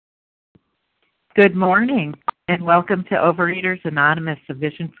Good morning, and welcome to Overeaters Anonymous, a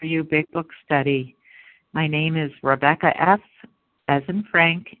Vision for You Big Book Study. My name is Rebecca F., as in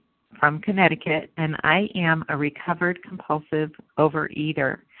Frank, from Connecticut, and I am a recovered compulsive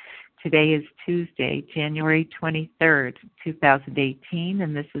overeater. Today is Tuesday, January 23rd, 2018,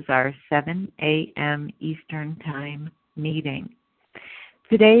 and this is our 7 a.m. Eastern Time meeting.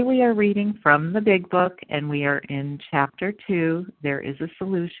 Today we are reading from the Big Book, and we are in Chapter 2. There is a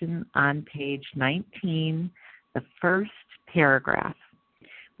solution on page 19, the first paragraph.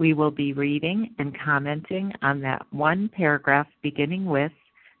 We will be reading and commenting on that one paragraph beginning with,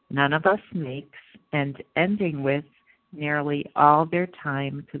 "None of us makes," and ending with, "nearly all their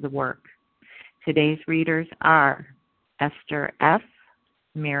time to the work." Today's readers are Esther F.,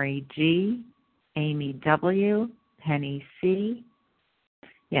 Mary G., Amy W., Penny C.,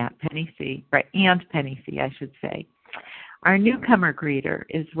 Penny C, right, and Penny C, I should say. Our newcomer greeter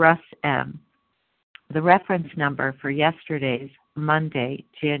is Russ M. The reference number for yesterday's Monday,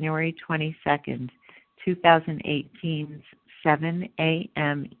 January 22nd, 2018's 7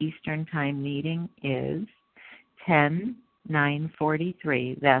 a.m. Eastern Time meeting is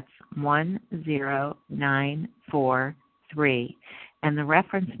 10943. That's 10943. And the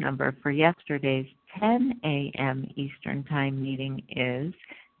reference number for yesterday's 10 a.m. Eastern Time meeting is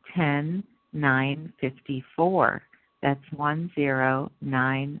 10954. That's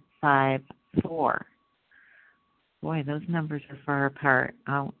 10954. Boy, those numbers are far apart.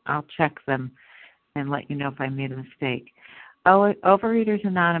 I'll check them and let you know if I made a mistake. Overeaters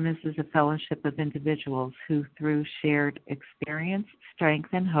Anonymous is a fellowship of individuals who, through shared experience, strength,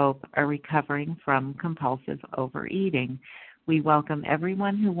 and hope, are recovering from compulsive overeating. We welcome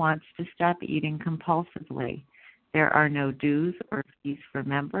everyone who wants to stop eating compulsively. There are no dues or fees for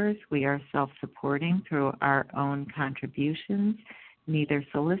members. We are self-supporting through our own contributions, neither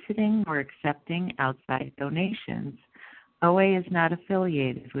soliciting nor accepting outside donations. OA is not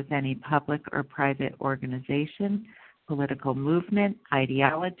affiliated with any public or private organization, political movement,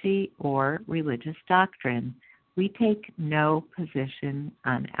 ideology, or religious doctrine. We take no position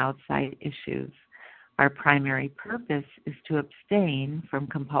on outside issues. Our primary purpose is to abstain from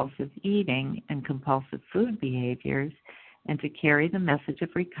compulsive eating and compulsive food behaviors and to carry the message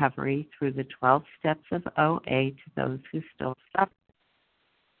of recovery through the 12 steps of OA to those who still suffer.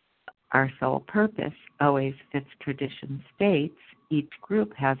 Our sole purpose, OA's fifth tradition states, each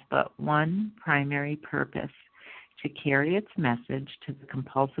group has but one primary purpose, to carry its message to the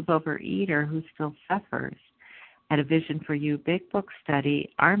compulsive overeater who still suffers. At a Vision for You Big Book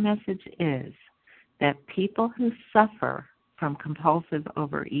study, our message is that people who suffer from compulsive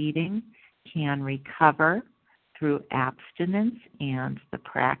overeating can recover through abstinence and the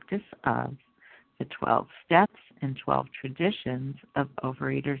practice of the 12 steps and 12 traditions of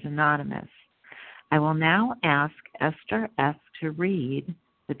Overeaters Anonymous. I will now ask Esther F. to read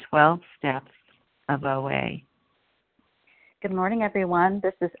the 12 steps of OA. Good morning, everyone.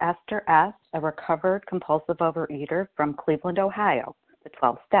 This is Esther S., a recovered compulsive overeater from Cleveland, Ohio. The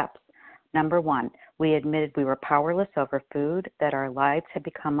 12 steps. Number 1, we admitted we were powerless over food, that our lives had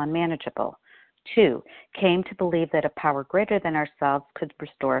become unmanageable. 2, came to believe that a power greater than ourselves could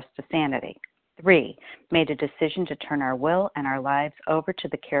restore us to sanity. 3, made a decision to turn our will and our lives over to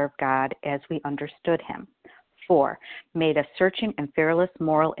the care of God as we understood Him. 4, made a searching and fearless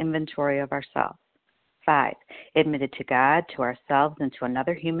moral inventory of ourselves. 5, admitted to God, to ourselves, and to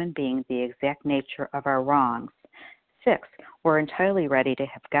another human being the exact nature of our wrongs. 6, we're entirely ready to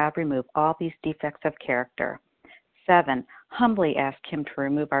have God remove all these defects of character. 7, humbly asked Him to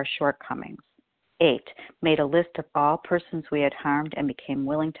remove our shortcomings. 8, made a list of all persons we had harmed and became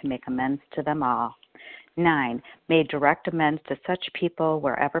willing to make amends to them all. 9, made direct amends to such people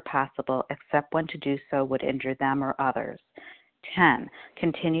wherever possible, except when to do so would injure them or others. 10,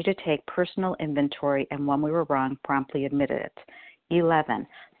 continued to take personal inventory, and when we were wrong, promptly admitted it. 11,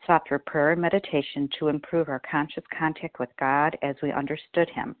 sought through prayer and meditation to improve our conscious contact with God as we understood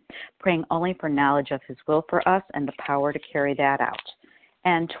Him, praying only for knowledge of His will for us and the power to carry that out.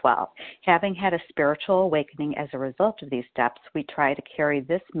 And 12, having had a spiritual awakening as a result of these steps, we try to carry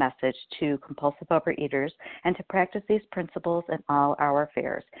this message to compulsive overeaters and to practice these principles in all our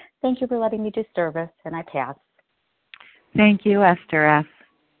affairs. Thank you for letting me do service, and I pass. Thank you, Esther F.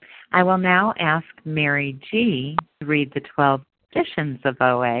 I will now ask Mary G. to read the 12 traditions of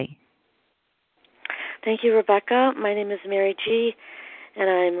OA. Thank you, Rebecca. My name is Mary G., and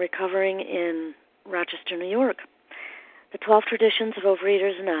I'm recovering in Rochester, New York. The 12 traditions of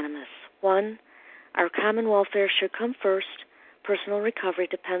Overeaters Anonymous. 1, our common welfare should come first. Personal recovery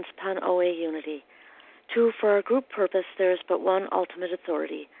depends upon OA unity. 2, for our group purpose, there is but one ultimate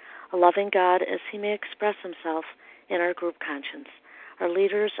authority, a loving God as he may express himself in our group conscience. Our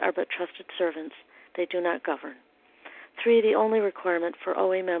leaders are but trusted servants. They do not govern. 3, the only requirement for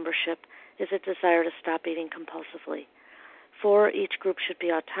OA membership is a desire to stop eating compulsively. 4, each group should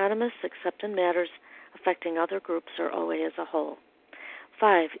be autonomous except in matters affecting other groups or OA as a whole.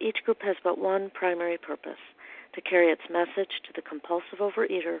 5, each group has but one primary purpose, to carry its message to the compulsive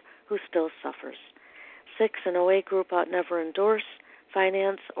overeater who still suffers. 6, an OA group ought never endorse,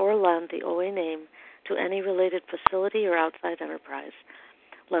 finance, or lend the OA name to any related facility or outside enterprise,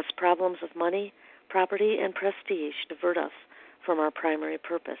 lest problems of money, property, and prestige divert us from our primary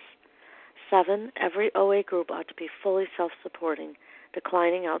purpose. 7, every OA group ought to be fully self-supporting,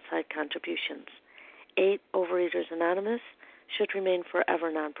 declining outside contributions. 8, Overeaters Anonymous should remain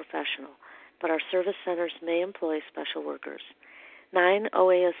forever non-professional, but our service centers may employ special workers. 9,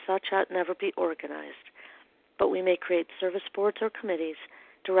 OA as such ought never be organized, but we may create service boards or committees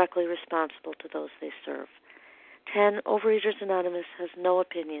directly responsible to those they serve. 10, Overeaters Anonymous has no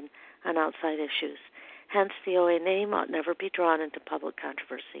opinion on outside issues. Hence, the OA name ought never be drawn into public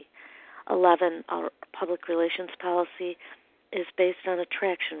controversy. 11, our public relations policy is based on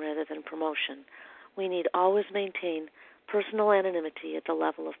attraction rather than promotion. We need always maintain personal anonymity at the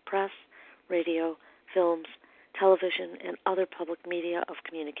level of press, radio, films, television, and other public media of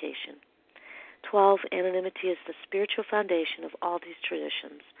communication. 12, anonymity is the spiritual foundation of all these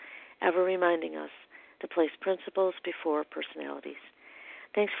traditions, ever reminding us to place principles before personalities.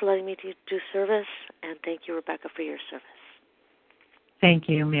 Thanks for letting me do service, and thank you, Rebecca, for your service. Thank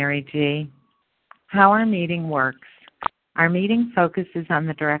you, Mary G. How our meeting works. Our meeting focuses on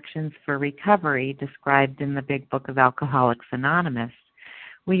the directions for recovery described in the Big Book of Alcoholics Anonymous.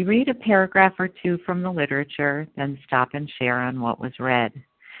 We read a paragraph or two from the literature, then stop and share on what was read.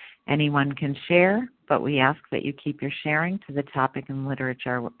 Anyone can share, but we ask that you keep your sharing to the topic and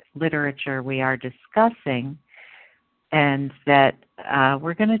literature we are discussing, and that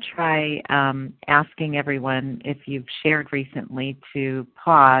we're going to try asking everyone, if you've shared recently, to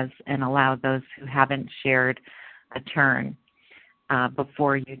pause and allow those who haven't shared a turn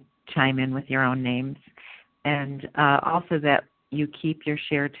before you chime in with your own names. And also that you keep your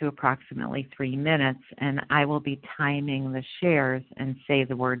share to approximately 3 minutes, and I will be timing the shares and say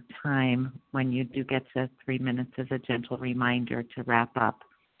the word time when you do get to 3 minutes as a gentle reminder to wrap up.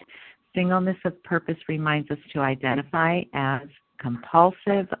 Singleness of purpose reminds us to identify as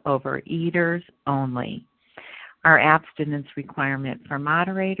compulsive overeaters only. Our abstinence requirement for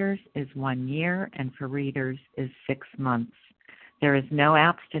moderators is 1 year, and for readers is 6 months. There is no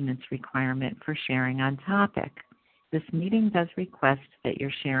abstinence requirement for sharing on topic. This meeting does request that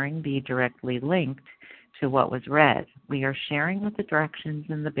your sharing be directly linked to what was read. We are sharing what the directions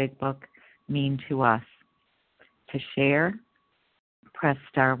in the Big Book mean to us. To share, press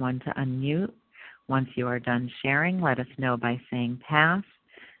star 1 to unmute. Once you are done sharing, let us know by saying pass.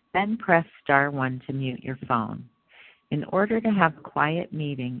 Then press star 1 to mute your phone. In order to have a quiet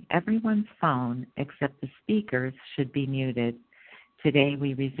meeting, everyone's phone except the speaker's should be muted. Today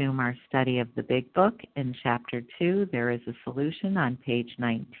we resume our study of the Big Book. In Chapter 2, there is a solution on page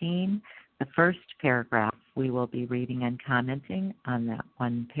 19. The first paragraph, we will be reading and commenting on that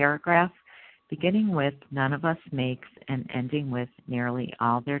one paragraph, beginning with none of us makes and ending with nearly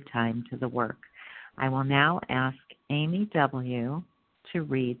all their time to the work. I will now ask Amy W. to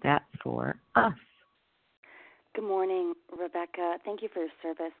read that for us. Good morning, Rebecca. Thank you for your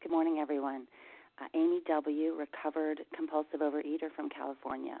service. Good morning, everyone. Amy W., recovered compulsive overeater from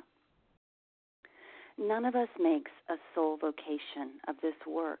California. None of us makes a sole vocation of this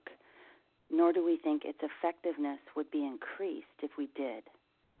work, nor do we think its effectiveness would be increased if we did.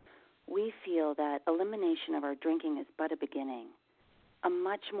 We feel that elimination of our drinking is but a beginning. A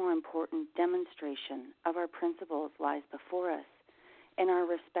much more important demonstration of our principles lies before us in our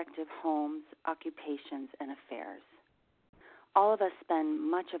respective homes, occupations, and affairs. All of us spend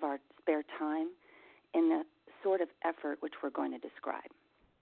much of our spare time in the sort of effort which we're going to describe.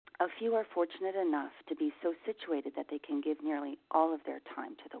 A few are fortunate enough to be so situated that they can give nearly all of their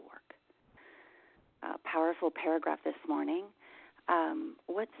time to the work. A powerful paragraph this morning.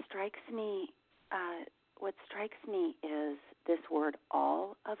 What strikes me is this word,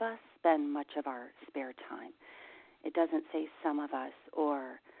 all of us spend much of our spare time. It doesn't say some of us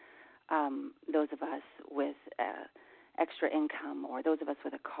or those of us with extra income or those of us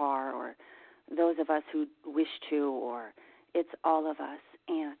with a car or those of us who wish to, or it's all of us.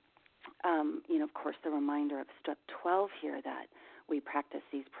 And, of course, the reminder of step 12 here that we practice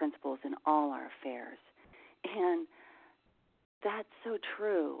these principles in all our affairs. And That's so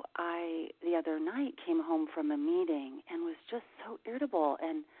true. I, the other night, came home from a meeting and was just so irritable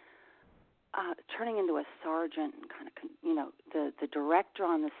and turning into a sergeant and kind of, the director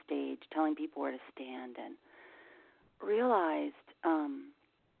on the stage telling people where to stand, and realized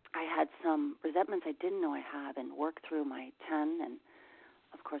I had some resentments I didn't know I had, and worked through my 10 and,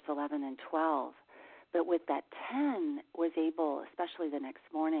 of course, 11 and 12. But with that 10, was able, especially the next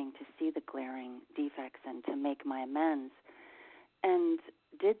morning, to see the glaring defects and to make my amends, and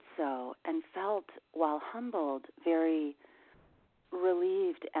did so, and felt, while humbled, very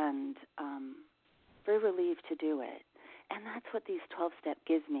relieved and very relieved to do it. And that's what these 12-step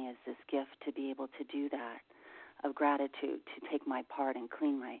gives me, is this gift to be able to do that, of gratitude, to take my part and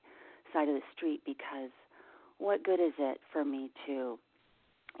clean my side of the street, because what good is it for me to,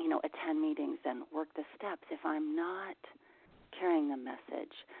 attend meetings and work the steps if I'm not carrying the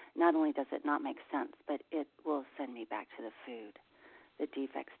message? Not only does it not make sense, but it will send me back to the food. The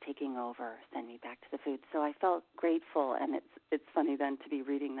defects taking over send me back to the food. So I felt grateful, and it's funny then to be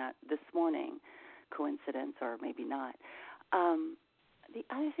reading that this morning. Coincidence or maybe not. The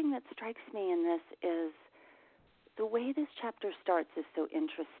other thing that strikes me in this is the way this chapter starts is so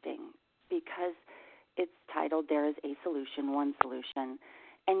interesting, because it's titled "There is a Solution, One Solution,"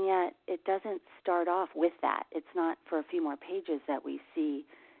 and yet it doesn't start off with that. It's not for a few more pages that we see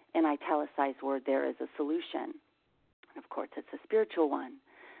an italicized word, "There is a solution." And of course, it's a spiritual one,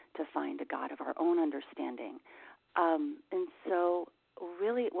 to find a God of our own understanding. And so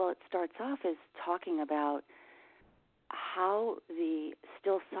really, it starts off as talking about how the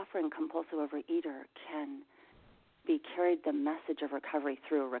still suffering compulsive overeater can be carried the message of recovery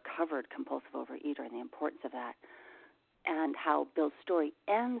through a recovered compulsive overeater, and the importance of that, and how Bill's story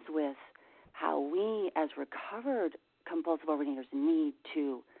ends with how we as recovered compulsive overeaters need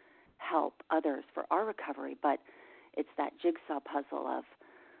to help others for our recovery. But it's that jigsaw puzzle of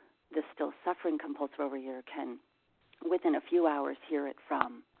the still suffering compulsive overeater can, within a few hours, hear it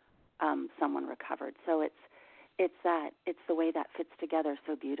from someone recovered. So it's the way that fits together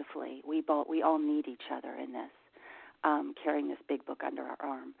so beautifully. We all need each other in this, carrying this big book under our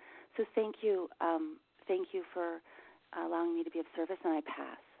arm. So thank you for allowing me to be of service, and I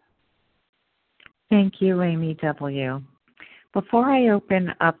pass. Thank you, Amy W. Before I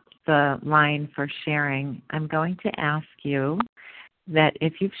open up the line for sharing, I'm going to ask you that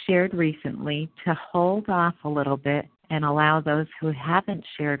if you've shared recently, to hold off a little bit and allow those who haven't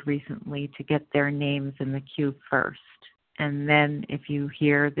shared recently to get their names in the queue first. And then if you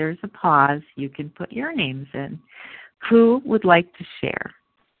hear there's a pause, you can put your names in. Who would like to share?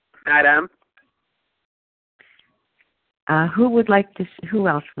 Madam. Who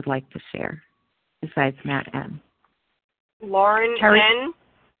else would like to share besides Matt M? Lauren N.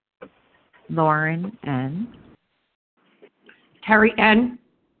 Lauren N. Terry N.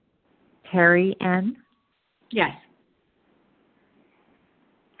 Terry N. Yes.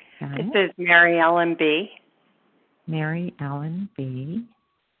 Okay. This is Mary Ellen B. Mary Ellen B.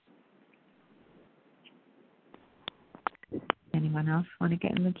 Anyone else want to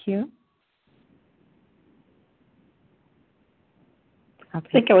get in the queue? I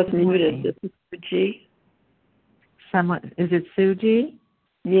think I was muted. This is Sue G. Is it Sue G?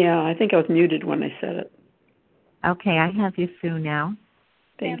 Yeah, I think I was muted when I said it. Okay, I have you, Sue, now.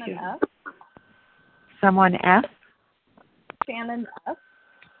 Thank you. F. Someone F? Shannon F.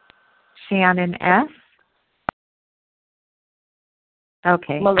 Shannon F.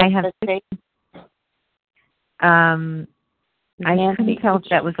 Okay, Melissa I have. I couldn't tell if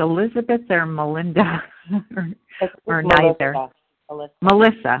that was Elizabeth or Melinda or neither.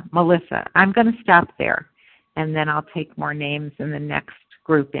 Melissa. I'm going to stop there, and then I'll take more names in the next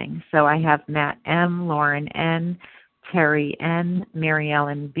grouping. So I have Matt M., Lauren N., Terry N., Mary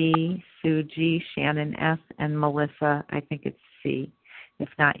Ellen B., Sue G., Shannon F., and Melissa, I think it's C. If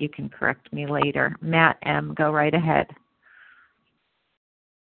not, you can correct me later. Matt M., go right ahead.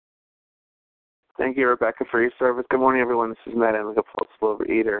 Thank you, Rebecca, for your service. Good morning, everyone. This is Matt M., a compulsive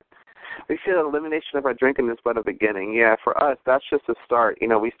overeater. We see the elimination of our drinking is but a beginning. Yeah, for us, that's just a start.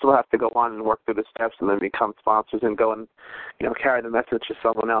 We still have to go on and work through the steps and then become sponsors and go and, carry the message to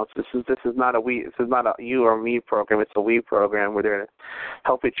someone else. This is not a you or me program. It's a we program. We're there to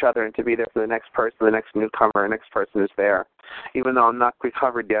help each other and to be there for the next person, the next newcomer, the next person who's there. Even though I'm not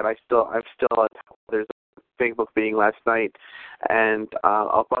recovered yet, I've still there's big book meeting last night, and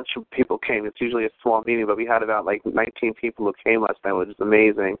a bunch of people came. It's usually a small meeting, but we had about 19 people who came last night, which is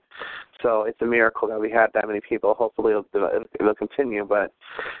amazing. So it's a miracle that we had that many people. Hopefully it'll continue, but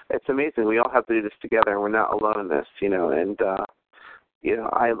it's amazing. We all have to do this together, and we're not alone in this, and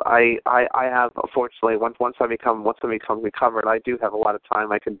I have, unfortunately, once I become recovered, I do have a lot of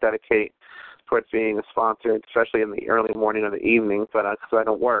time I can dedicate towards being a sponsor, especially in the early morning or the evening, but because I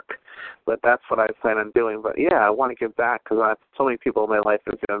don't work. But that's what I plan on doing. But yeah, I want to give back because so many people in my life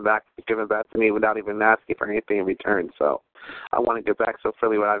have given back to me without even asking for anything in return. So I want to give back so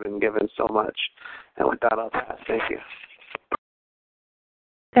freely what I've been given so much. And with that, I'll pass. Thank you.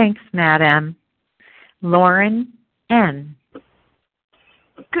 Thanks, Madam. Lauren N.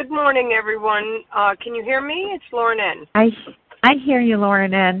 Good morning, everyone. Can you hear me? It's Lauren N. I hear you,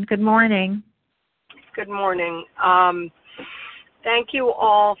 Lauren N. Good morning. Good morning. Thank you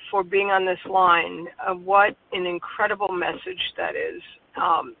all for being on this line. What an incredible message that is.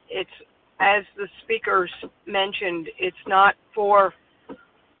 It's, as the speakers mentioned, it's not for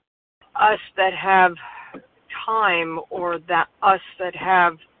us that have time or that us that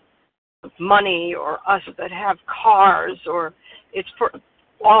have money or us that have cars, or it's for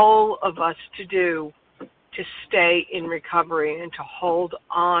all of us to do to stay in recovery and to hold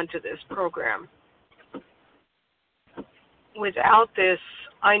on to this program. Without this,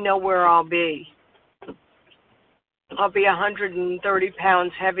 I know where I'll be. I'll be 130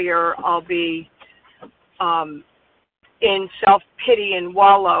 pounds heavier. I'll be in self-pity and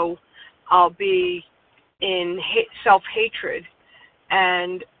wallow. I'll be in self-hatred.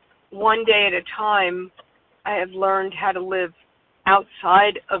 And one day at a time, I have learned how to live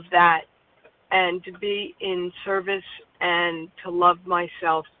outside of that and to be in service and to love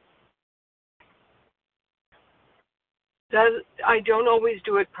myself. I don't always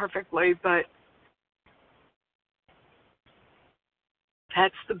do it perfectly, but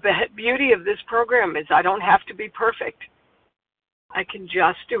that's the beauty of this program is I don't have to be perfect. I can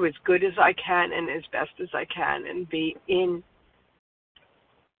just do as good as I can and as best as I can and be in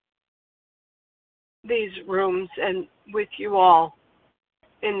these rooms and with you all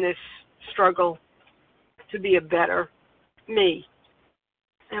in this struggle to be a better me.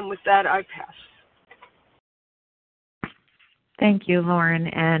 And with that, I pass. Thank you, Lauren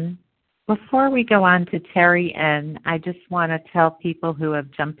N. Before we go on to Terry N., I just want to tell people who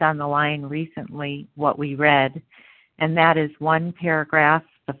have jumped on the line recently what we read, and that is one paragraph,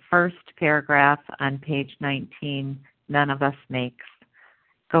 the first paragraph on page 19, None of Us Makes.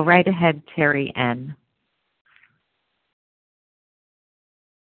 Go right ahead, Terry N.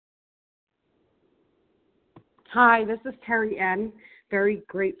 Hi, this is Terry N., very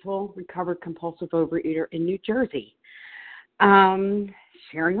grateful, recovered compulsive overeater in New Jersey.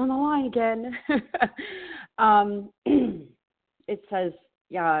 Sharing on the line again. It says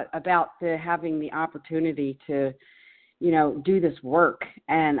about having the opportunity to, do this work.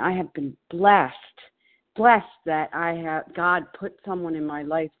 And I have been blessed that God put someone in my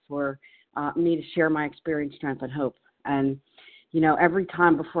life for me to share my experience, strength, and hope. And, every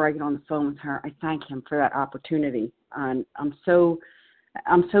time before I get on the phone with her, I thank him for that opportunity. And I'm so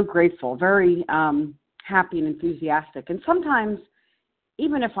grateful, very happy and enthusiastic. And sometimes,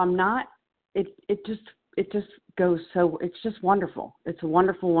 even if I'm not, it just goes so, it's just wonderful. It's a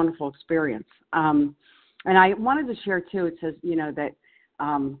wonderful, wonderful experience. And I wanted to share too, it says, that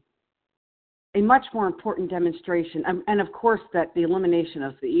a much more important demonstration, and of course that the elimination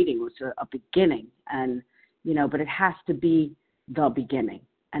of the eating was a beginning, and, but it has to be the beginning.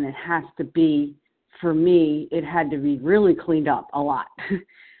 And it has to be, for me, it had to be really cleaned up a lot.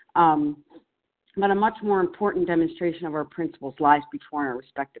 But a much more important demonstration of our principles lies between our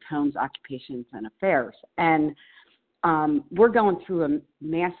respective homes, occupations, and affairs. And we're going through a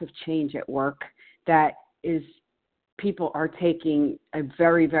massive change at work that is, people are taking a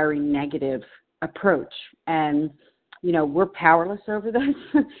very, very negative approach. And, we're powerless over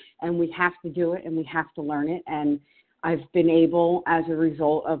this, and we have to do it, and we have to learn it. And I've been able, as a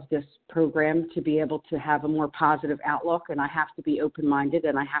result of this program, to be able to have a more positive outlook, and I have to be open-minded,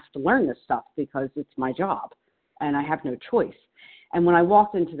 and I have to learn this stuff because it's my job, and I have no choice. And when I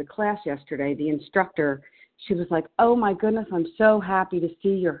walked into the class yesterday, the instructor, she was like, "Oh, my goodness, I'm so happy to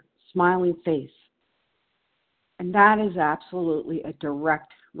see your smiling face." And that is absolutely a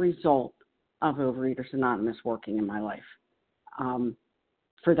direct result of Overeaters Anonymous working in my life.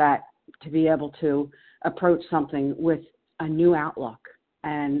 For that, to be able to approach something with a new outlook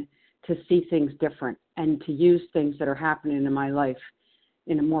and to see things different and to use things that are happening in my life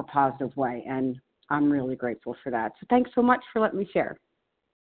in a more positive way. And I'm really grateful for that. So thanks so much for letting me share.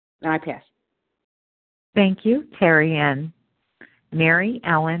 And I pass. Thank you, Terry N. Mary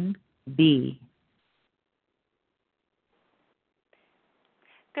Ellen B.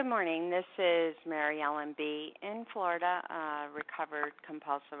 Good morning. This is Mary Ellen B. in Florida, recovered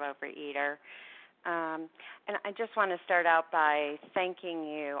compulsive overeater. And I just want to start out by thanking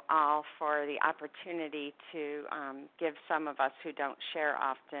you all for the opportunity to give some of us who don't share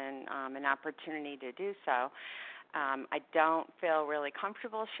often an opportunity to do so. I don't feel really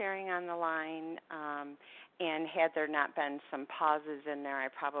comfortable sharing on the line, and had there not been some pauses in there, I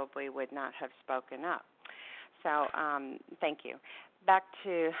probably would not have spoken up. So thank you. Back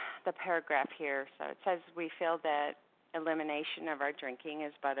to the paragraph here. So it says, we feel that elimination of our drinking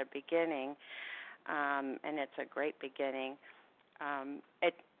is but a beginning, and it's a great beginning.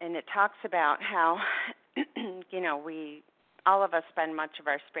 It talks about how, all of us spend much of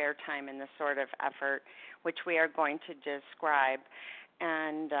our spare time in this sort of effort, which we are going to describe.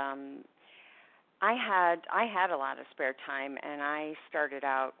 And I had a lot of spare time, and I started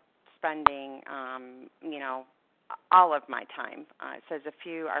out spending, all of my time. It says a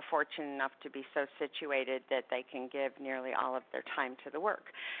few are fortunate enough to be so situated that they can give nearly all of their time to the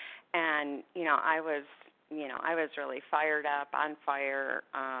work. And, I was really fired up, on fire,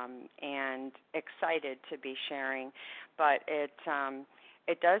 and excited to be sharing. But it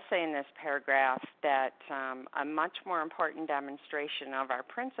does say in this paragraph that a much more important demonstration of our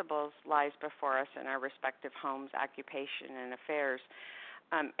principles lies before us in our respective homes, occupation, and affairs.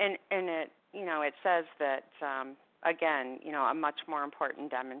 And it says that, again, a much more important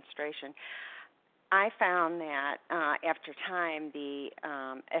demonstration. I found that after time, the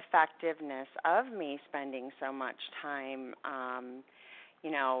effectiveness of me spending so much time,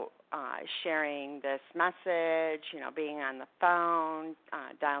 sharing this message, being on the phone,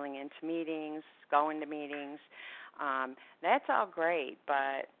 dialing into meetings, going to meetings, that's all great.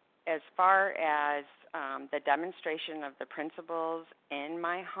 But as far as the demonstration of the principles in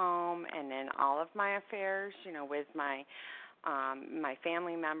my home and in all of my affairs, with my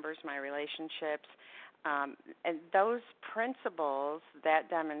family members, my relationships, and those principles, that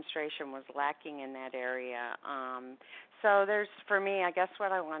demonstration was lacking in that area. So there's, for me, I guess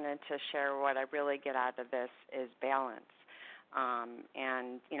what I wanted to share, what I really get out of this is balance.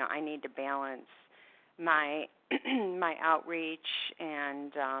 And, I need to balance my my outreach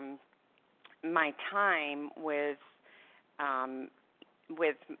and my time with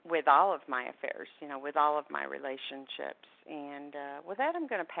all of my affairs, with all of my relationships. And with that, I'm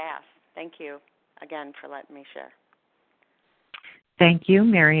going to pass. Thank you again for letting me share. Thank you,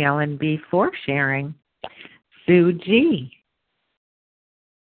 Mary Ellen B., for sharing. Sue G.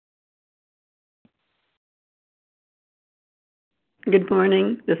 Good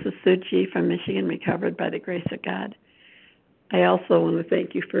morning. This is Sue G. from Michigan, recovered by the grace of God. I also want to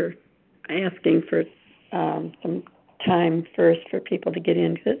thank you for asking for some time first for people to get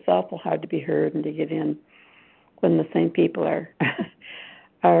in, because it's awful hard to be heard and to get in when the same people are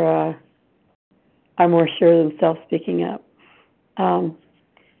more sure of themselves speaking up.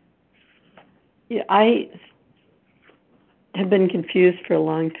 I have been confused for a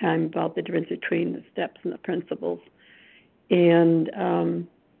long time about the difference between the steps and the principles. And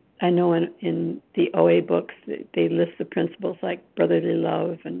I know in the OA books they list the principles like brotherly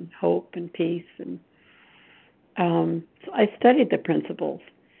love and hope and peace. And so I studied the principles,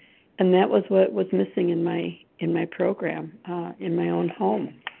 and that was what was missing in my program, in my own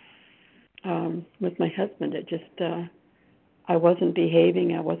home with my husband. It just I wasn't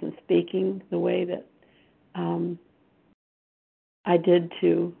behaving, I wasn't speaking the way that I did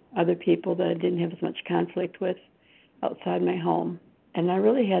to other people that I didn't have as much conflict with outside my home. And I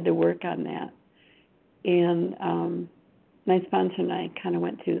really had to work on that. And my sponsor and I kind of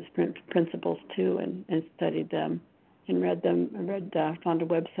went through the principles too and studied them and read them. Found a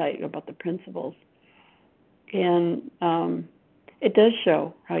website about the principles. And it does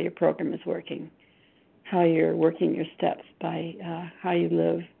show how your program is working, how you're working your steps by how you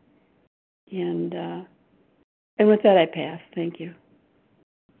live. And with that, I pass. Thank you.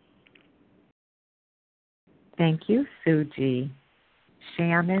 Thank you, Sue G.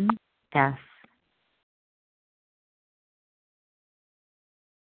 Shannon S.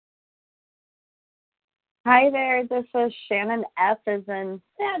 Hi there, this is Shannon F. as in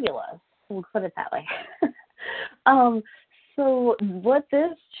fabulous. We'll put it that way. So what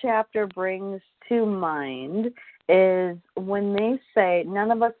this chapter brings to mind is when they say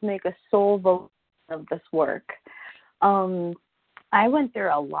none of us make a sole vote of this work. I went through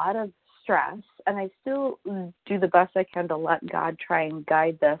a lot of stress, and I still do the best I can to let God try and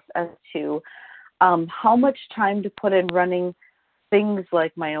guide this as to how much time to put in running things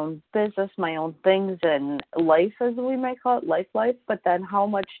like my own business, my own things, and life, as we might call it, life, but then how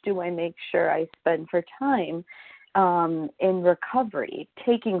much do I make sure I spend for time in recovery,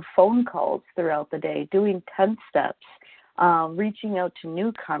 taking phone calls throughout the day, doing 10 steps, reaching out to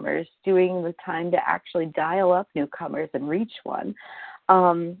newcomers, doing the time to actually dial up newcomers and reach one.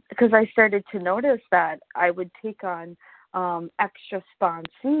 Because I started to notice that I would take on extra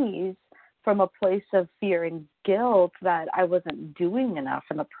sponsees from a place of fear and guilt that I wasn't doing enough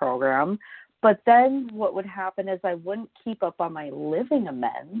in the program. But then what would happen is I wouldn't keep up on my living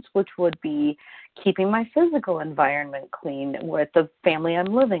amends, which would be keeping my physical environment clean with the family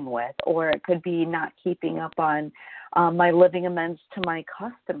I'm living with, or it could be not keeping up on my living amends to my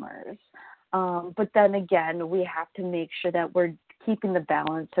customers. But then again, we have to make sure that we're keeping the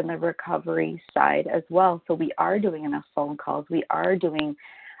balance in the recovery side as well. So we are doing enough phone calls. We are doing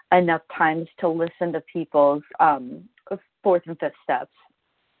enough times to listen to people's fourth and fifth steps.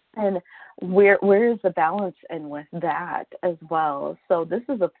 And where is the balance in with that as well? So this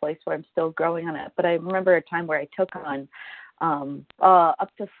is a place where I'm still growing on it. But I remember a time where I took on up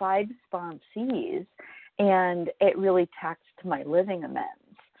to 5 sponsees, and it really taxed my living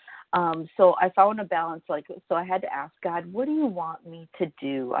amends. So I found a balance. So I had to ask God, what do you want me to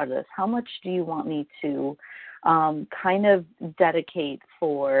do out of this? How much do you want me to kind of dedicate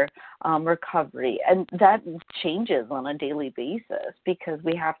for recovery? And that changes on a daily basis because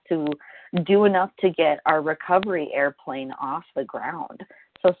we have to do enough to get our recovery airplane off the ground.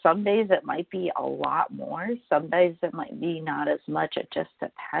 So some days it might be a lot more. Some days it might be not as much. It just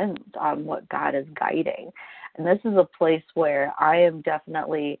depends on what God is guiding. And this is a place where I am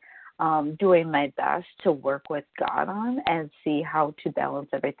definitely doing my best to work with God on and see how to balance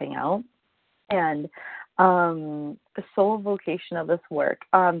everything out. And the sole vocation of this work.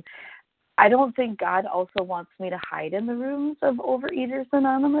 I don't think God also wants me to hide in the rooms of Overeaters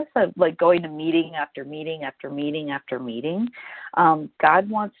Anonymous, of like going to meeting after meeting after meeting after meeting. God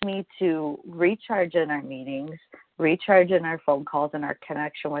wants me to recharge in our meetings, recharge in our phone calls and our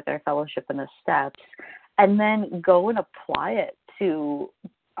connection with our fellowship and the steps, and then go and apply it to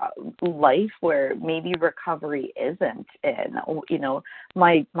life where maybe recovery isn't in. You know,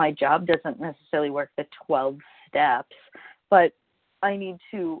 my job doesn't necessarily work the 12 steps, but I need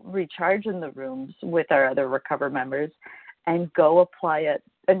to recharge in the rooms with our other Recover members and go apply it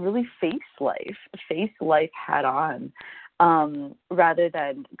and really face life head on, rather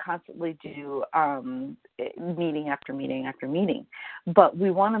than constantly do meeting after meeting after meeting. But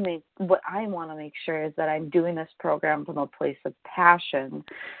what I want to make sure is that I'm doing this program from a place of passion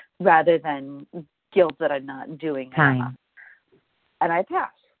rather than guilt that I'm not doing enough. And I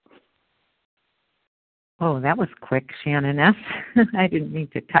pass. Oh, that was quick, Shannon S. I didn't mean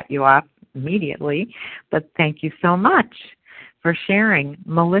to cut you off immediately, but thank you so much for sharing.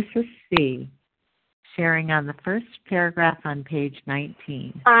 Melissa C., sharing on the first paragraph on page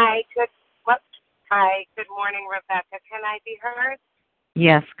 19. Hi, good morning, Rebecca. Can I be heard?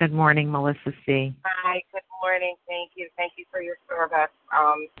 Yes, good morning, Melissa C. Hi, good morning. Thank you. Thank you for your service.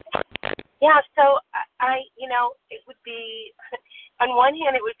 So it would be, on one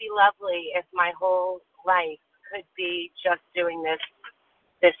hand, it would be lovely if my whole life could be just doing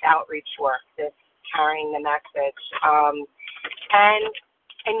this outreach work, this carrying the message.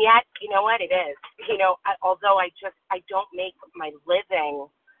 And yet, you know what, it is. Although I don't make my living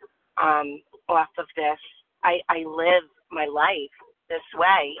off of this, I live my life this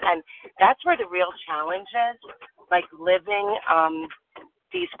way. And that's where the real challenge is, like living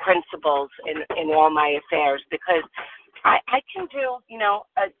these principles in all my affairs, because I can do,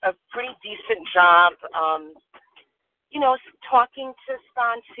 a pretty decent job, talking to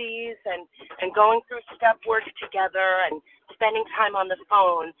sponsees and going through step work together and spending time on the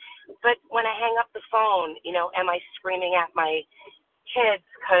phone. But when I hang up the phone, am I screaming at my kids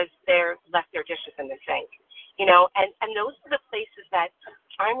because they're left their dishes in the sink? And those are the places that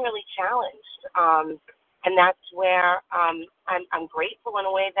I'm really challenged. And that's where I'm grateful in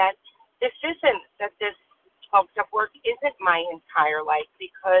a way that this 12-step work isn't my entire life,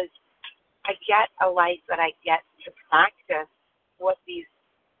 because I get a life that I get to practice what these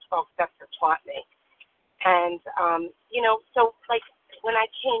 12 steps have taught me. And, so like when I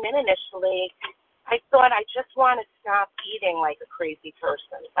came in initially, I thought I just want to stop eating like a crazy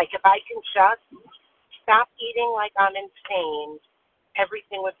person. Like if I can just stop eating like I'm insane,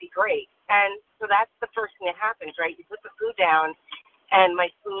 everything would be great. And so that's the first thing that happens, right? You put the food down and my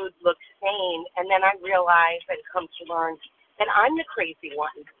food looks sane, and then I realize and come to learn that I'm the crazy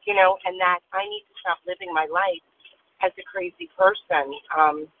one, and that I need to stop living my life as a crazy person.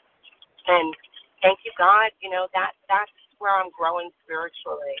 And thank you, God, that's where I'm growing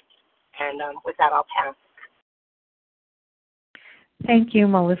spiritually. And with that, I'll pass. Thank you,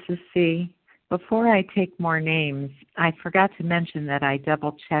 Melissa C. Before I take more names, I forgot to mention that I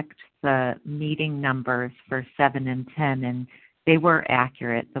double-checked the meeting numbers for 7 and 10, and they were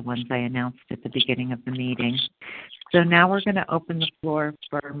accurate, the ones I announced at the beginning of the meeting. So now we're going to open the floor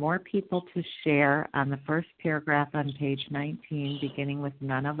for more people to share on the first paragraph on page 19, beginning with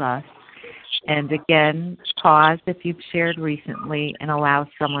none of us. And again, pause if you've shared recently and allow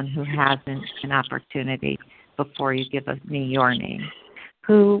someone who hasn't an opportunity before you give me your name.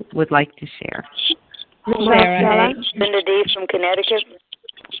 Who would like to share? Sarah. Linda D. from Connecticut.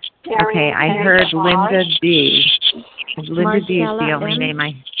 Okay, I heard Linda D. Linda D. is the only name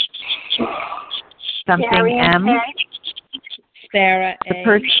I... Something M. Sarah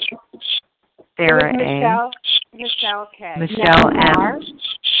A. Sarah A. Michelle K. Michelle M.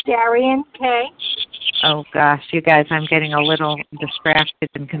 Darian K. Oh gosh, you guys, I'm getting a little distracted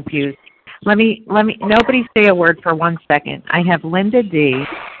and confused. Let me, nobody say a word for 1 second. I have Linda D.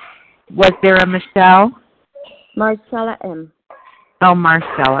 Was there a Michelle? Marcella M. Oh,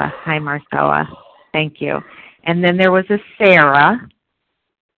 Marcella. Hi, Marcella. Thank you. And then there was a Sarah.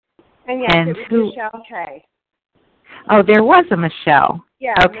 And yes, it was Michelle K. Oh, there was a Michelle.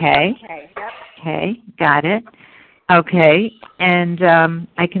 Yeah. Okay. Michelle K. Yep. Okay, got it. Okay, and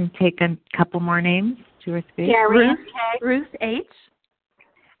I can take a couple more names, 2 or 3. Darian K. Ruth H.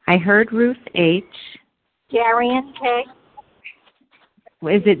 I heard Ruth H. Darian K.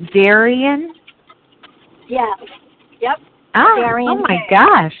 Is it Darian? Yeah. Yep. Ah, Darian oh my K.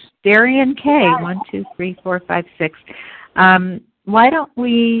 gosh, Darian K. 1, 2, 3, 4, 5, 6. Why don't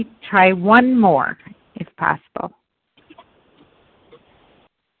we try one more, if possible?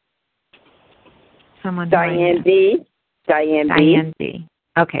 Someone. Diane D. Diane D.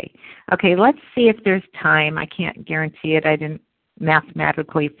 Okay. Okay, let's see if there's time. I can't guarantee it. I didn't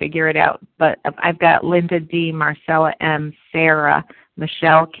mathematically figure it out. But I've got Linda D., Marcella M., Sarah,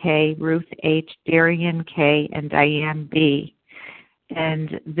 Michelle K., Ruth H., Darian K., and Diane B.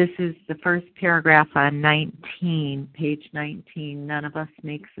 And this is the first paragraph on 19, page 19. None of us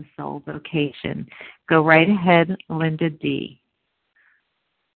makes a sole vocation. Go right ahead, Linda D.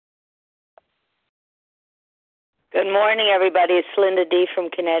 Good morning, everybody. It's Linda D. from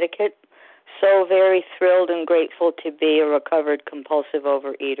Connecticut. So very thrilled and grateful to be a recovered compulsive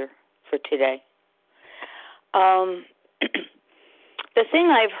overeater for today. The thing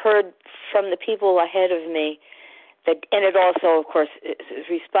I've heard from the people ahead of me, and it also, of course, is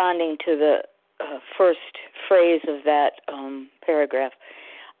responding to the first phrase of that paragraph,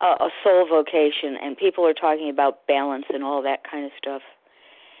 a soul vocation, and people are talking about balance and all that kind of stuff.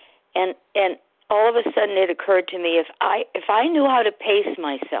 And all of a sudden it occurred to me, if I knew how to pace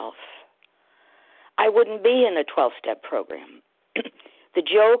myself, I wouldn't be in the 12-step program. The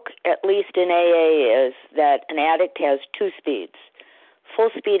joke, at least in AA, is that an addict has 2 speeds, full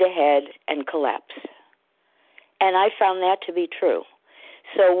speed ahead and collapse. And I found that to be true.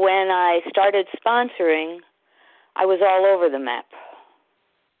 So when I started sponsoring, I was all over the map.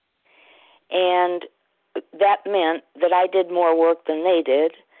 And that meant that I did more work than they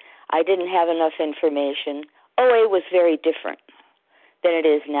did. I didn't have enough information. OA was very different than it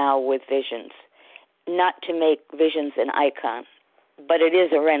is now with Visions. Not to make Visions an icon, but it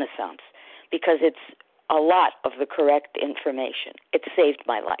is a renaissance because it's a lot of the correct information. It saved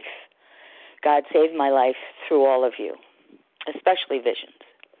my life. God saved my life through all of you, especially Visions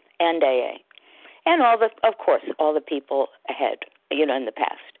and AA, and of course, all the people ahead, in the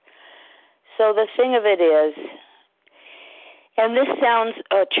past. So the thing of it is, and this sounds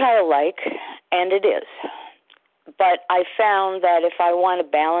childlike, and it is, but I found that if I want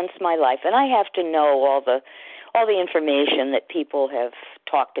to balance my life, and I have to know all the information that people have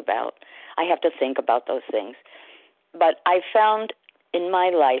talked about, I have to think about those things. But I found in my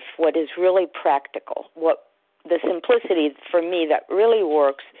life what is really practical, what the simplicity for me that really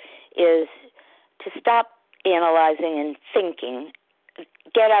works is to stop analyzing and thinking,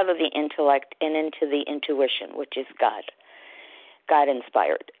 get out of the intellect and into the intuition, which is God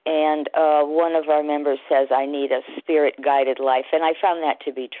inspired. And one of our members says, I need a spirit-guided life, and I found that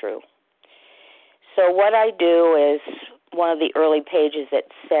to be true. So what I do is, one of the early pages that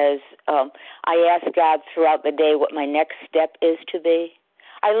says, I ask God throughout the day what my next step is to be.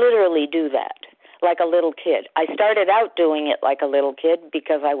 I literally do that, like a little kid. I started out doing it like a little kid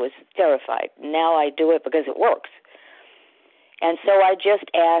because I was terrified. Now I do it because it works. And so I just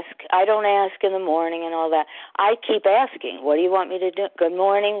ask. I don't ask in the morning and all that. I keep asking, what do you want me to do? Good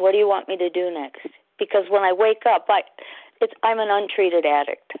morning, what do you want me to do next? Because when I wake up, I'm an untreated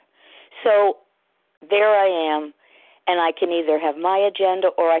addict. So there I am, and I can either have my agenda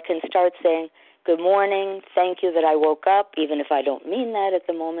or I can start saying, good morning, thank you that I woke up, even if I don't mean that at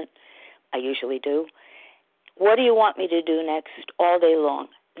the moment. I usually do. What do you want me to do next? All day long.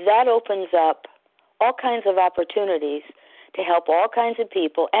 That opens up all kinds of opportunities to help all kinds of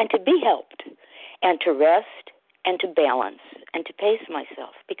people and to be helped and to rest and to balance and to pace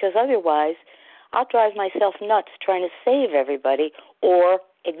myself, because otherwise I'll drive myself nuts trying to save everybody or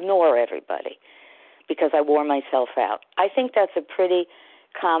ignore everybody because I wore myself out. I think that's a pretty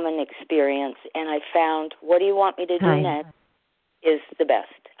common experience, and I found what do you want me to do next is the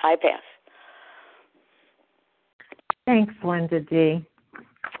best. I pass. Thanks, Linda G.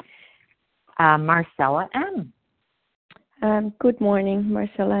 Marcella M. Good morning,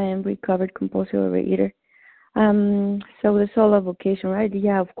 Marcella M., recovered compulsive overeater. So the solo vocation, right?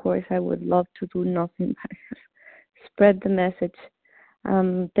 Yeah, of course, I would love to do nothing but spread the message.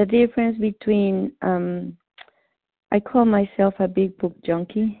 The difference between, I call myself a big book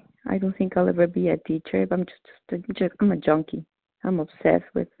junkie. I don't think I'll ever be a teacher. I'm a junkie. I'm obsessed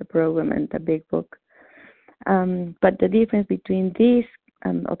with the program and the big book. But the difference between this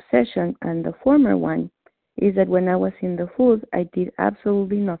obsession and the former one is that when I was in the food, I did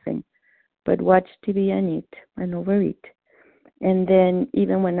absolutely nothing but watch TV and eat and overeat. And then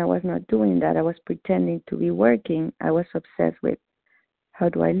even when I was not doing that, I was pretending to be working. I was obsessed with how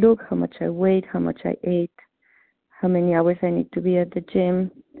do I look, how much I weighed, how much I ate, how many hours I need to be at the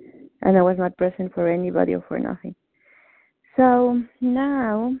gym. And I was not present for anybody or for nothing. So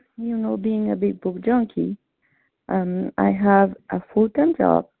now, being a big book junkie, I have a full-time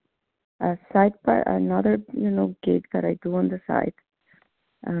job, a side part, another, gig that I do on the side.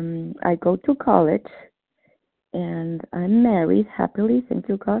 I go to college, and I'm married happily, thank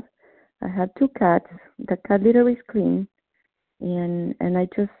you God. I have 2 cats. The cat litter is clean, and I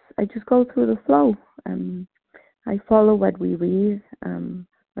just go through the flow. I follow what we read. On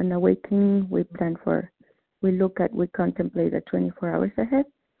Awakening, we contemplate the 24 hours ahead.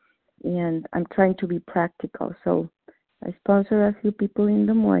 And I'm trying to be practical. So I sponsor a few people in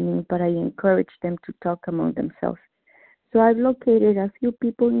the morning, but I encourage them to talk among themselves. So I've located a few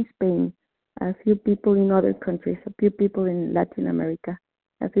people in Spain, a few people in other countries, a few people in Latin America,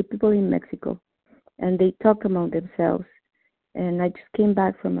 a few people in Mexico, and they talk among themselves. And I just came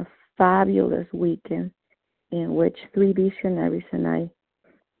back from a fabulous weekend in which 3 visionaries and I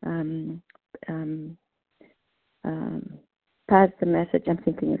pass the message, I'm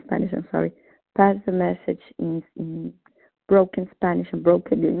thinking in Spanish, I'm sorry, pass the message in broken Spanish and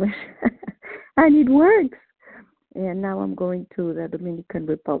broken English. And it works. And now I'm going to the Dominican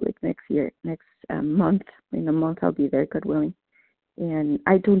Republic next month. In a month I'll be there, God willing. And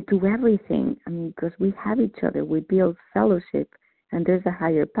I don't do everything. Because we have each other. We build fellowship, and there's a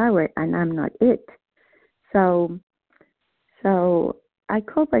higher power, and I'm not it. So I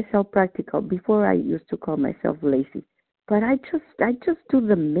call myself practical. Before I used to call myself lazy. But I just do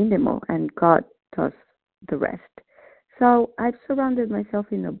the minimal, and God does the rest. So I've surrounded myself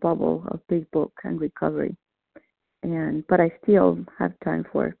in a bubble of big book and recovery, but I still have time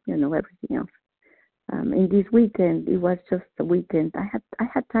for everything else. In this weekend, it was just a weekend. I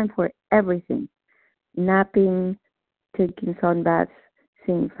had time for everything: napping, taking sun baths,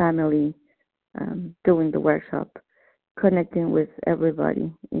 seeing family, doing the workshop, connecting with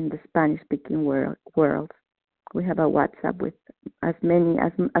everybody in the Spanish-speaking world. We have a WhatsApp with as many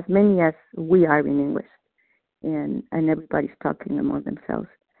as we are in English, and everybody's talking among themselves,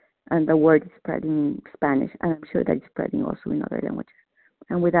 and the word is spreading in Spanish, and I'm sure that it's spreading also in other languages.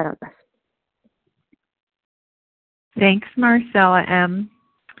 And with that, I'll pass. Thanks, Marcella M.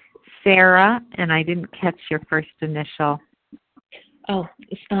 Sarah, and I didn't catch your first initial. Oh,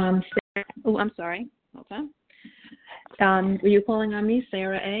 Sarah. Oh, I'm sorry. Hold on. Were you calling on me,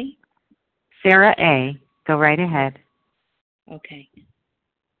 Sarah A? Sarah A. Go right ahead. Okay.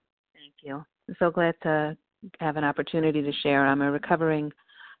 Thank you. I'm so glad to have an opportunity to share. I'm a recovering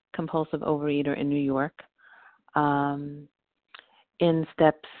compulsive overeater in New York. In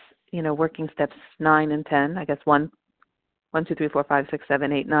steps, working steps 9 and 10, I guess 1, 2, 3, 4, 5, 6,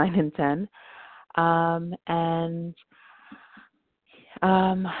 7, 8, 9, and 10.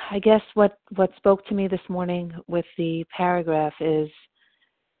 I guess what spoke to me this morning with the paragraph is,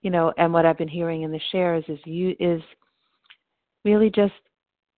 and what I've been hearing in the shares is really just,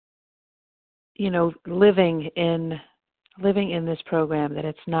 living in this program, that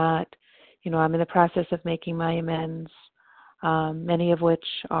it's not, I'm in the process of making my amends, many of which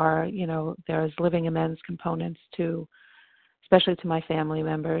are, there's living amends components to, especially to my family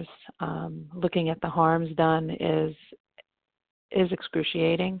members. Looking at the harms done is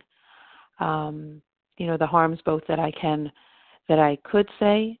excruciating. The harms both that I could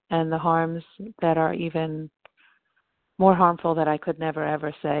say, and the harms that are even more harmful that I could never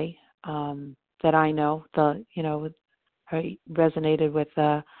ever say. that I know. I resonated with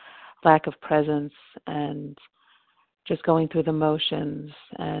the lack of presence and just going through the motions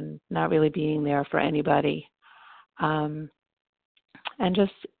and not really being there for anybody, and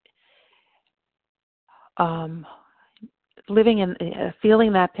just living in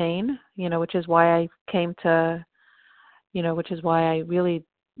feeling that pain, which is why I came to, which is why I really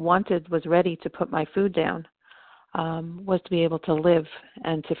was ready to put my food down, was to be able to live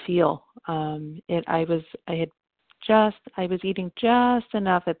and to feel. I was eating just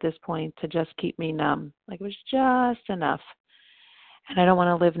enough at this point to just keep me numb. Like it was just enough. And I don't want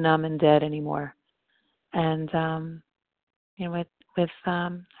to live numb and dead anymore. And, I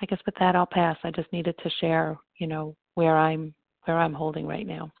guess with that I'll pass. I just needed to share, where I'm holding right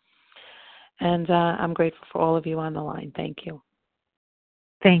now. And I'm grateful for all of you on the line. Thank you.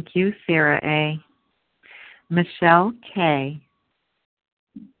 Thank you, Sarah A. Michelle K.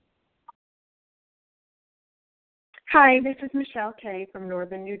 Hi, this is Michelle K. from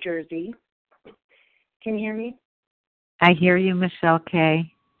Northern New Jersey. Can you hear me? I hear you, Michelle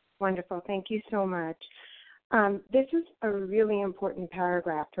K. Wonderful. Thank you so much. This is a really important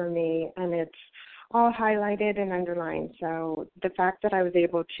paragraph for me, and it's all highlighted and underlined. So the fact that I was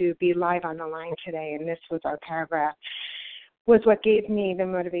able to be live on the line today, and this was our paragraph, was what gave me the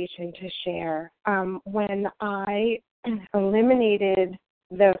motivation to share. When I eliminated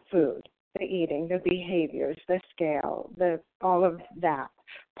the food, the eating, the behaviors, the scale, all of that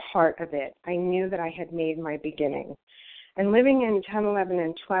part of it, I knew that I had made my beginning. And living in 10, 11,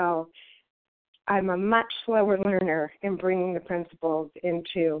 and 12, I'm a much slower learner in bringing the principles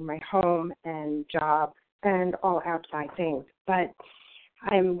into my home and job and all outside things. But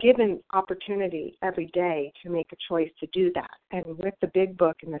I'm given opportunity every day to make a choice to do that. And with the big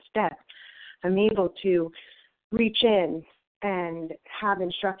book and the steps, I'm able to reach in and have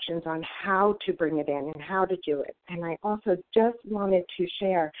instructions on how to bring it in and how to do it. And I also just wanted to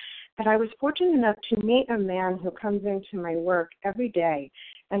share that I was fortunate enough to meet a man who comes into my work every day.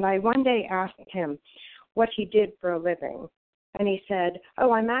 And I one day asked him what he did for a living. And he said,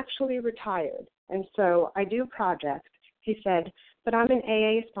 "Oh, I'm actually retired. And so I do projects." He said, "But I'm an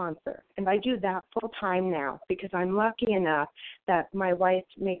AA sponsor, and I do that full time now because I'm lucky enough that my wife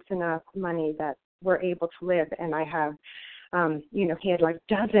makes enough money that we're able to live." And I have, he had like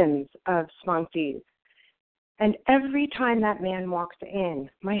dozens of sponsees. And every time that man walks in,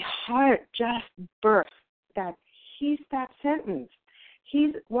 my heart just bursts that he's that sentence.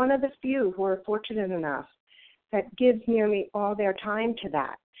 He's one of the few who are fortunate enough that gives nearly all their time to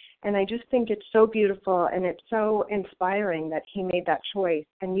that. And I just think it's so beautiful and it's so inspiring that he made that choice.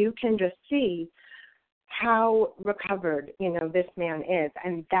 And you can just see how recovered, this man is.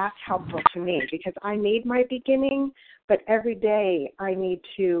 And that's helpful to me because I made my beginning, but every day I need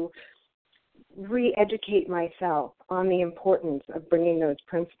to re-educate myself on the importance of bringing those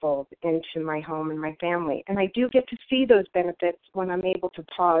principles into my home and my family. And I do get to see those benefits when I'm able to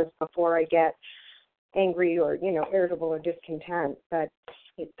pause before I get angry or, irritable or discontent. But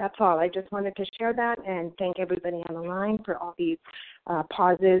that's all. I just wanted to share that and thank everybody on the line for all these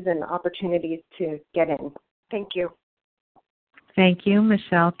pauses and opportunities to get in. Thank you. Thank you,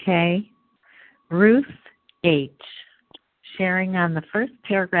 Michelle K. Ruth H. Sharing on the first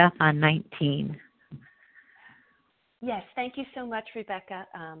paragraph on 19. Yes, thank you so much, Rebecca.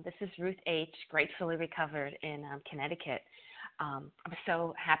 This is Ruth H., gratefully recovered in Connecticut. I'm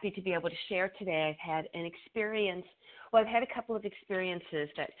so happy to be able to share today. I've had I've had a couple of experiences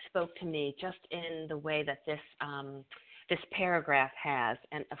that spoke to me just in the way that this paragraph has.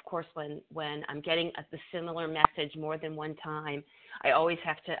 And of course, when I'm getting the similar message more than one time, I always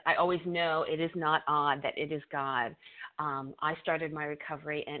know it is not odd, that it is God. I started my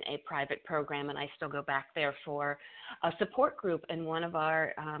recovery in a private program, and I still go back there for a support group. And one of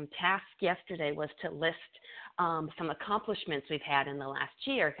our tasks yesterday was to list some accomplishments we've had in the last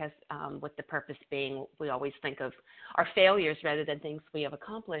year, because with the purpose being we always think of our failures rather than things we have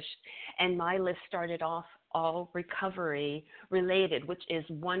accomplished. And my list started off all recovery related, which is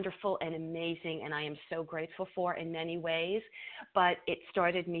wonderful and amazing, and I am so grateful for in many ways. But it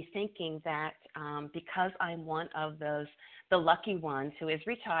started me thinking that because I'm one of the lucky ones who is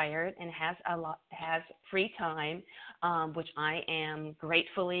retired and has free time, which I am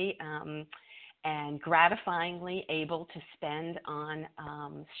gratefully and gratifyingly able to spend on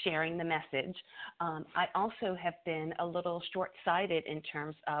sharing the message. I also have been a little short-sighted in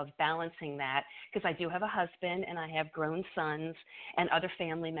terms of balancing that, because I do have a husband and I have grown sons and other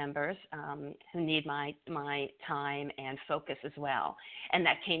family members who need my time and focus as well. And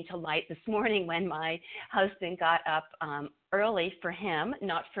that came to light this morning when my husband got up early for him,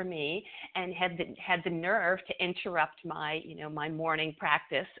 not for me, and had the nerve to interrupt my my morning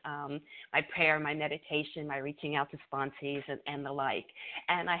practice, my prayer, my meditation, my reaching out to sponsees and the like.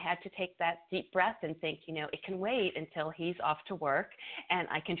 And I had to take that deep breath and think, it can wait until he's off to work, and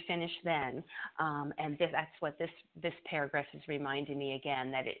I can finish then. And that's what this paragraph is reminding me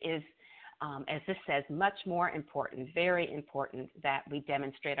again, that it is, as this says, much more important, very important, that we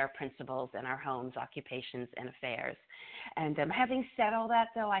demonstrate our principles in our homes, occupations, and affairs. And having said all that,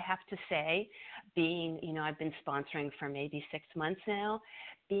 though, I have to say, being, I've been sponsoring for maybe 6 months now.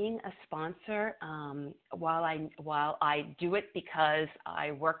 Being a sponsor, while I do it because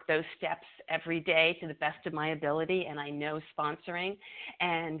I work those steps every day to the best of my ability, and I know sponsoring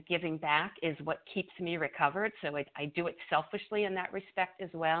and giving back is what keeps me recovered, so I do it selfishly in that respect as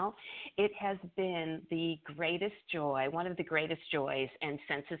well. It has been the greatest joy, one of the greatest joys and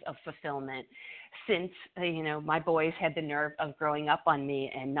senses of fulfillment since, my boys had the nerve of growing up on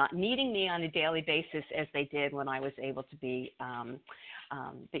me and not needing me on a daily basis as they did when I was able to be a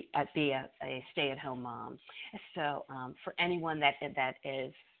stay-at-home mom. So for anyone that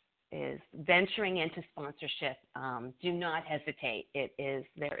is venturing into sponsorship, do not hesitate.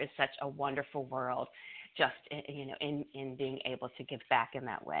 There is such a wonderful world just in being able to give back in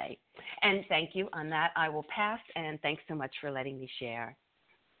that way. And thank you. On that, I will pass, and thanks so much for letting me share.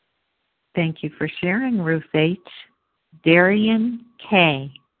 Thank you for sharing, Ruth H. Darian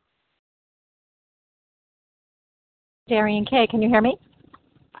K. Darian K., can you hear me?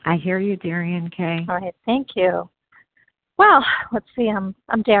 I hear you, Darian K. All right, thank you. Well, let's see, I'm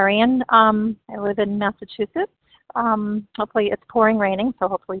Darian. I live in Massachusetts. Hopefully it's pouring raining, so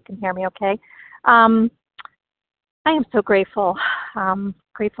hopefully you can hear me okay. I am so grateful,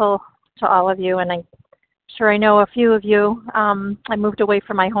 grateful to all of you, and I'm sure I know a few of you. I moved away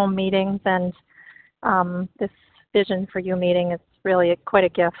from my home meetings, and this Vision for You meeting is really quite a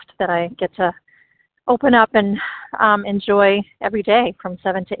gift that I get to open up and enjoy every day from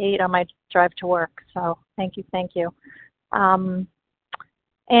 7 to 8 on my drive to work. So thank you, thank you. I've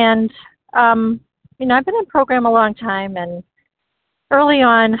been in program a long time, and early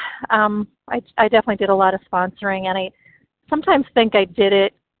on, I definitely did a lot of sponsoring, and I sometimes think I did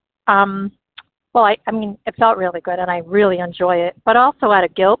it. It felt really good, and I really enjoy it, but also out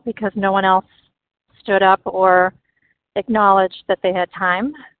of guilt because no one else stood up or acknowledged that they had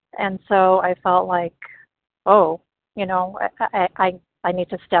time. And so I felt like, I need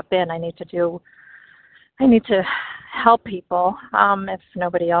to step in. I need to help people if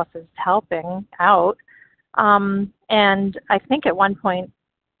nobody else is helping out. And I think at one point,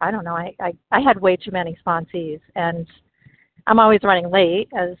 I don't know, I had way too many sponsees, and I'm always running late,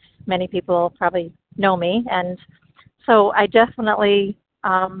 as many people probably know me. And so I definitely,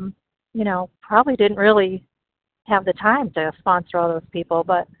 probably didn't really have the time to sponsor all those people.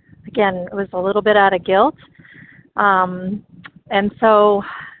 But again, it was a little bit out of guilt. And so,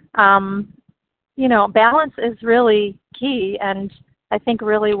 balance is really key. And I think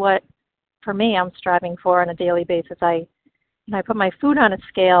really what, for me, I'm striving for on a daily basis. I put my food on a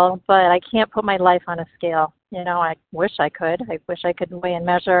scale, but I can't put my life on a scale. I wish I could. I wish I could weigh and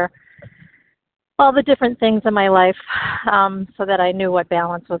measure all the different things in my life so that I knew what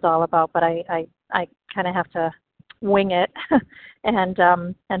balance was all about. But I kind of have to wing it and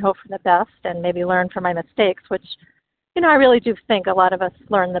hope for the best and maybe learn from my mistakes, which, I really do think a lot of us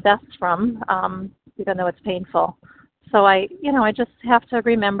learn the best from, even though it's painful. So I just have to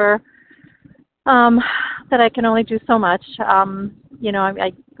remember that I can only do so much. I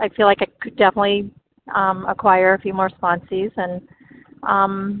feel like I could definitely acquire a few more sponsees and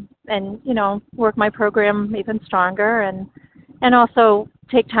work my program even stronger and also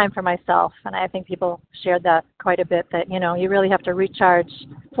take time for myself. And I think people shared that quite a bit, that, you really have to recharge,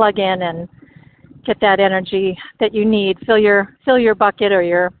 plug in, and get that energy that you need. Fill your bucket or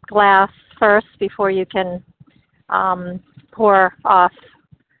your glass first before you can pour off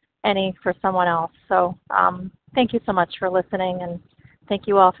any for someone else. So thank you so much for listening, and thank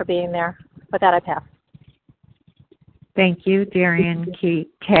you all for being there. With that, I pass. Thank you, Darian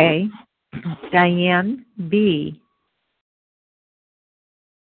K. Diane B.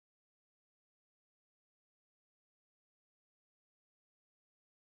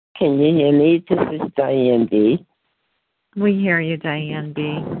 Can you hear me? This is Diane B. We hear you, Diane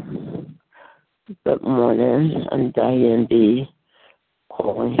B. Good morning. I'm Diane B.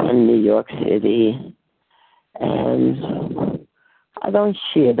 calling from New York City. And I don't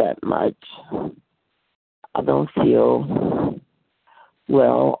share that much. I don't feel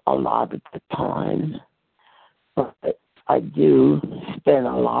well a lot of the time. But I do spend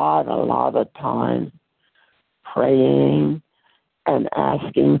a lot of time praying and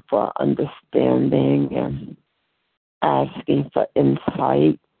asking for understanding and asking for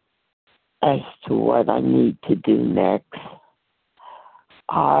insight as to what I need to do next.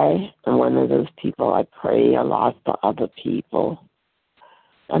 I am one of those people, I pray a lot for other people.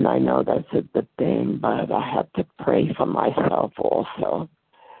 And I know that's a good thing, but I have to pray for myself also.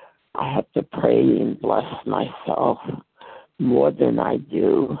 I have to pray and bless myself more than I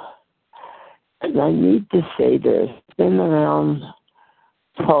do. And I need to say this. I've been around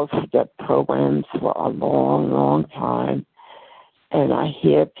 12-step programs for a long, long time. And I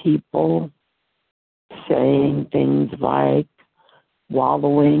hear people saying things like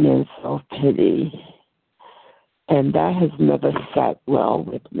wallowing in self-pity. And that has never sat well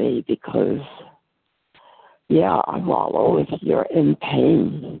with me because, yeah, I wallow if you're in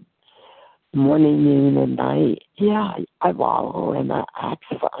pain. Morning, noon, and night, yeah, I wallow and I ask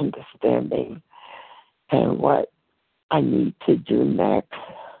for understanding and what I need to do next.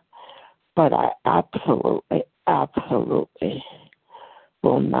 But I absolutely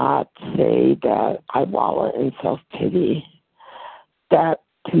will not say that I wallow in self-pity. That,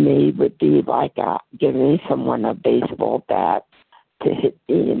 to me, would be like giving someone a baseball bat to hit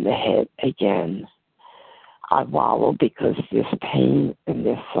me in the head again. I wallow because there's pain and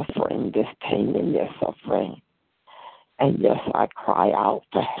there's suffering, there's pain and there's suffering. And yes, I cry out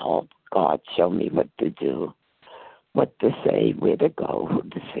for help. God, show me what to do, what to say, where to go, who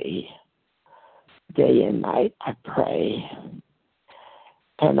to see. Day and night, I pray.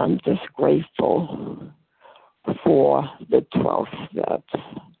 And I'm just grateful for the 12 steps.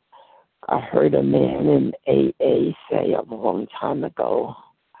 I heard a man in AA say a long time ago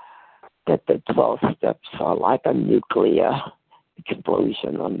that the 12 steps are like a nuclear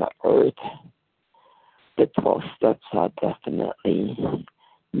explosion on the earth. The 12 steps are definitely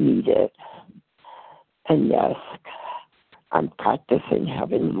needed. And yes, I'm practicing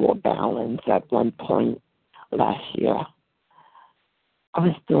having more balance. At one point last year, I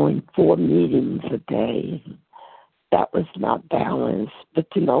was doing 4 meetings a day. That was not balanced. But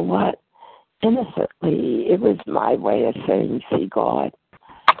you know what? Innocently, it was my way of saying, see, God,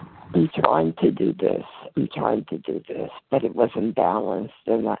 I'm trying to do this, but it wasn't balanced,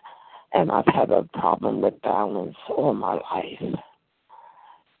 and I've had a problem with balance all my life.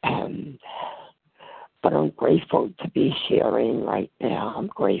 But I'm grateful to be sharing right now. I'm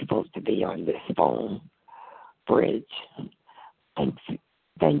grateful to be on this phone bridge.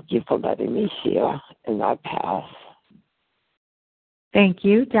 Thank you for letting me share, and I pass. Thank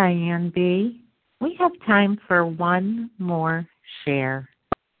you, Diane B. We have time for one more share.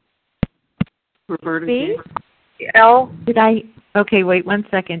 Roberta B? J. L. Okay, wait 1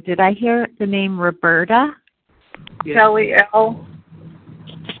 second. Did I hear the name Roberta? Yes. Kelly L.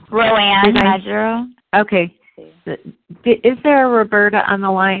 Roanne Mazzaro. Okay. Is there a Roberta on the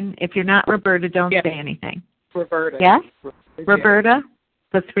line? If you're not Roberta, don't say anything. Roberta. Yes? Roberta,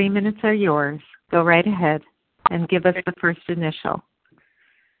 the 3 minutes are yours. Go right ahead and give us the first initial.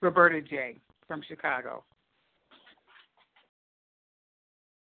 Roberta J. from Chicago.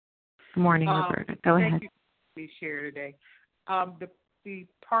 Good morning, Roberta. Go ahead. Thank you for me share today. The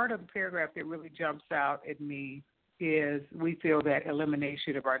part of the paragraph that really jumps out at me is we feel that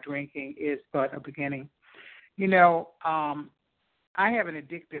elimination of our drinking is but a beginning. You know, I have an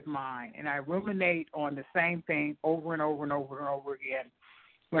addictive mind, and I ruminate on the same thing over and over and over and over again.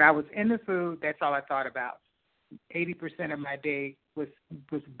 When I was in the food, that's all I thought about. 80% of my day was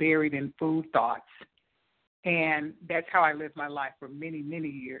buried in food thoughts. And that's how I lived my life for many, many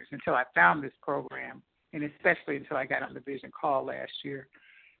years until I found this program, and especially until I got on the Vision Call last year.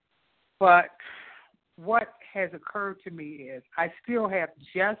 But what has occurred to me is I still have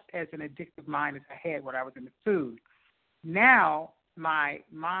just as an addictive mind as I had when I was in the food. Now my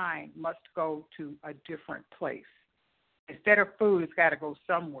mind must go to a different place. Instead of food, it's got to go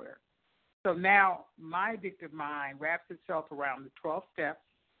somewhere. So now my addictive mind wraps itself around the 12 steps,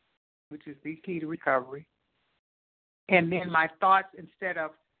 which is the key to recovery. And then my thoughts, instead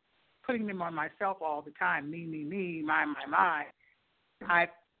of putting them on myself all the time, me, my, I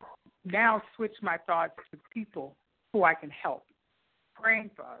now switch my thoughts to people who I can help, praying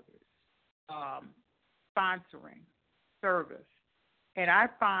for others, sponsoring, service. And I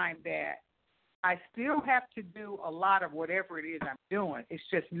find that I still have to do a lot of whatever it is I'm doing. It's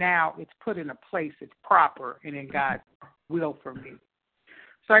just now it's put in a place that's proper and in God's will for me.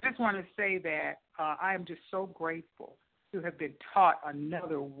 So I just want to say that I am just so grateful to have been taught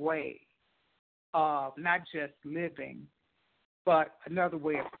another way of not just living, but another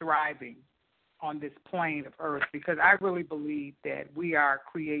way of thriving on this plane of earth, because I really believe that we are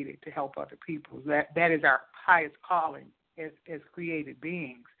created to help other people. That is our highest calling as created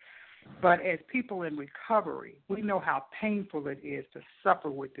beings. But as people in recovery, we know how painful it is to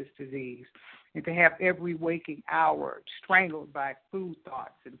suffer with this disease and to have every waking hour strangled by food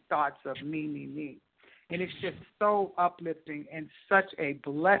thoughts and thoughts of me. And it's just so uplifting and such a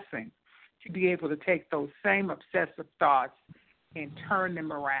blessing to be able to take those same obsessive thoughts and turn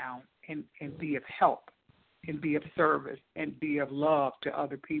them around and be of help and be of service and be of love to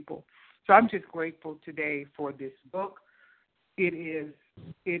other people. So I'm just grateful today for this book. It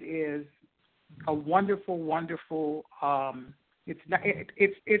is a wonderful. It's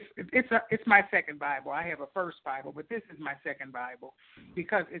my second Bible. I have a first Bible, but this is my second Bible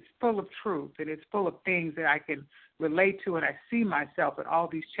because it's full of truth and it's full of things that I can relate to, and I see myself in all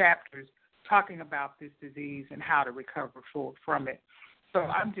these chapters talking about this disease and how to recover from it. So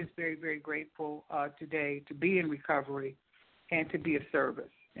I'm just very, very grateful today to be in recovery and to be of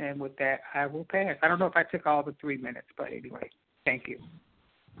service. And with that, I will pass. I don't know if I took all the 3 minutes, but anyway, thank you.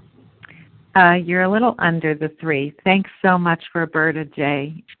 You're a little under the 3. Thanks so much, Roberta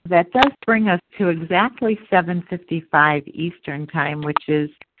J. That does bring us to exactly 7:55 Eastern Time, which is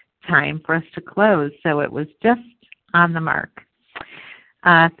time for us to close. So it was just on the mark.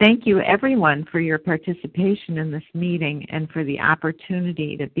 Thank you, everyone, for your participation in this meeting and for the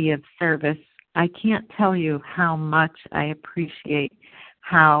opportunity to be of service. I can't tell you how much I appreciate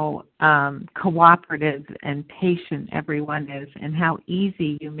how cooperative and patient everyone is and how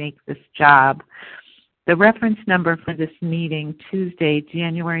easy you make this job. The reference number for this meeting, Tuesday,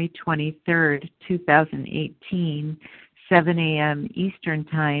 January 23rd, 2018, 7 a.m. Eastern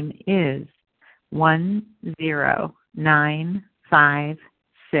Time, is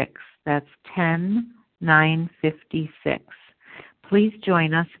 10956. That's 10956. Please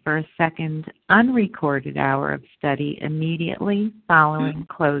join us for a second unrecorded hour of study immediately following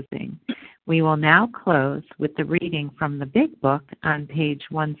closing. We will now close with the reading from the Big Book on page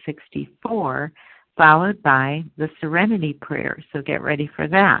 164, followed by the Serenity Prayer, so get ready for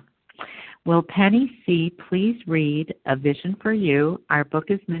that. Will Penny C. please read A Vision for You? Our book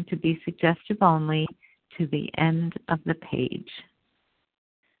is meant to be suggestive only, to the end of the page.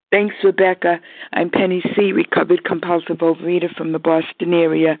 Thanks, Rebecca. I'm Penny C., recovered compulsive overeater from the Boston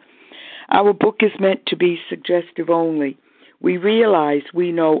area. Our book is meant to be suggestive only. We realize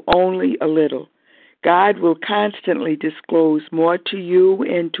we know only a little. God will constantly disclose more to you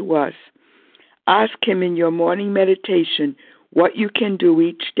and to us. Ask Him in your morning meditation what you can do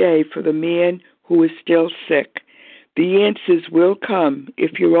each day for the man who is still sick. The answers will come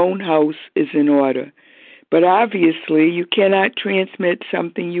if your own house is in order. But obviously, you cannot transmit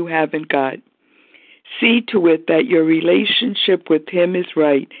something you haven't got. See to it that your relationship with Him is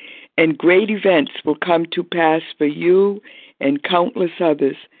right, and great events will come to pass for you and countless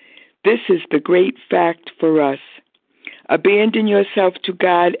others. This is the great fact for us. Abandon yourself to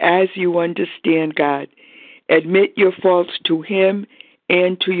God as you understand God. Admit your faults to Him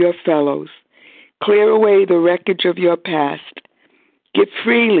and to your fellows. Clear away the wreckage of your past. Give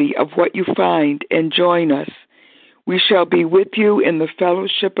freely of what you find and join us. We shall be with you in the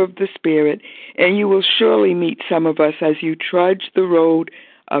fellowship of the Spirit, and you will surely meet some of us as you trudge the road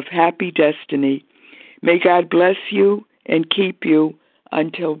of happy destiny. May God bless you and keep you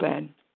until then.